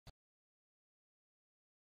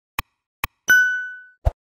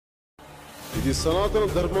ఇది సనాతన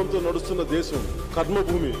ధర్మంతో నడుస్తున్న దేశం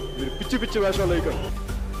కర్మభూమి మీరు పిచ్చి పిచ్చి వేషాలు వేయకండి.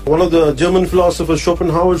 One of the German philosophers,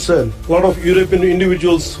 Schopenhauer, said a lot of European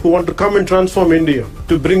individuals who want to come and transform India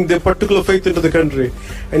to bring their particular faith into the country,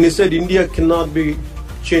 and he said India cannot be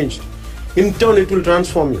changed. In turn, it will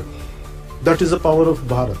transform you. That is the power of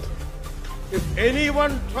Bharat. If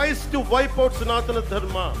anyone tries to wipe out Sanatana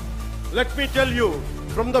Dharma, let me tell you,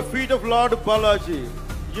 from the feet of Lord Balaji,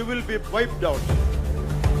 you will be wiped out.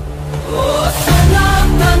 Oh,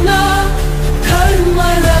 Sanatana Dharma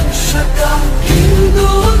Rakshaka, Hindu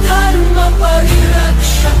Dharma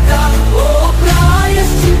Parirakshaka, Oh,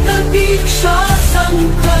 Prayasita Diksha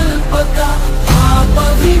Sankalpaka, Papa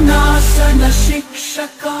Vinasana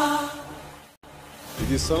Shikshaka.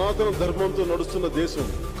 ఇది సనాతన ధర్మంతో నడుస్తున్న దేశం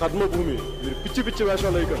కర్మభూమి మీరు పిచ్చి పిచ్చి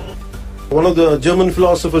వేషాలు వేయకండి. One of the German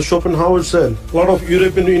philosophers, Schopenhauer, said a lot of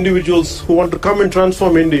European individuals who want to come and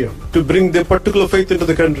transform India to bring their particular faith into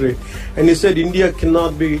the country, and he said India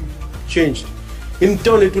cannot be changed. In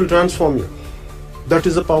turn, it will transform you. That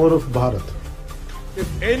is the power of Bharat. If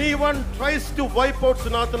anyone tries to wipe out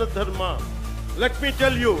Sanatana Dharma, let me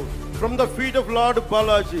tell you, from the feet of Lord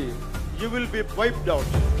Balaji, you will be wiped out.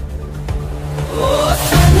 Oh,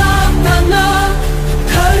 Sanatana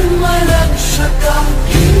Dharma Rakshaka,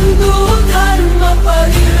 Hindu Dharma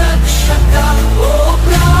Parirakshaka, Oh,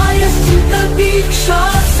 Prayasita Diksha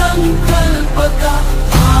Sankalpaka,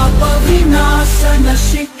 Papa Vinasana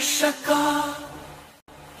Shikshaka.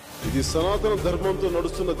 ఇది సనాతన ధర్మంతో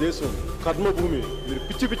నడుస్తున్న దేశం కర్మభూమి మీరు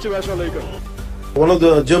పిచ్చి పిచ్చి వేషాలు వేయకండి. One of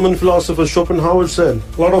the German philosophers, Schopenhauer, said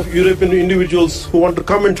a lot of European individuals who want to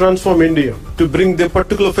come and transform India to bring their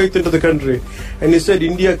particular faith into the country, and he said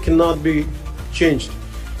India cannot be changed.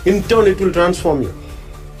 In turn, it will transform you.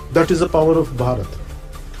 That is the power of Bharat.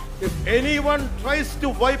 If anyone tries to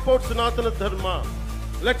wipe out Sanatana Dharma,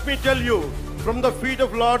 let me tell you, from the feet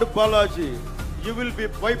of Lord Balaji, you will be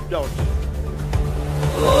wiped out.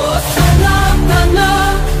 Oh, Sanatana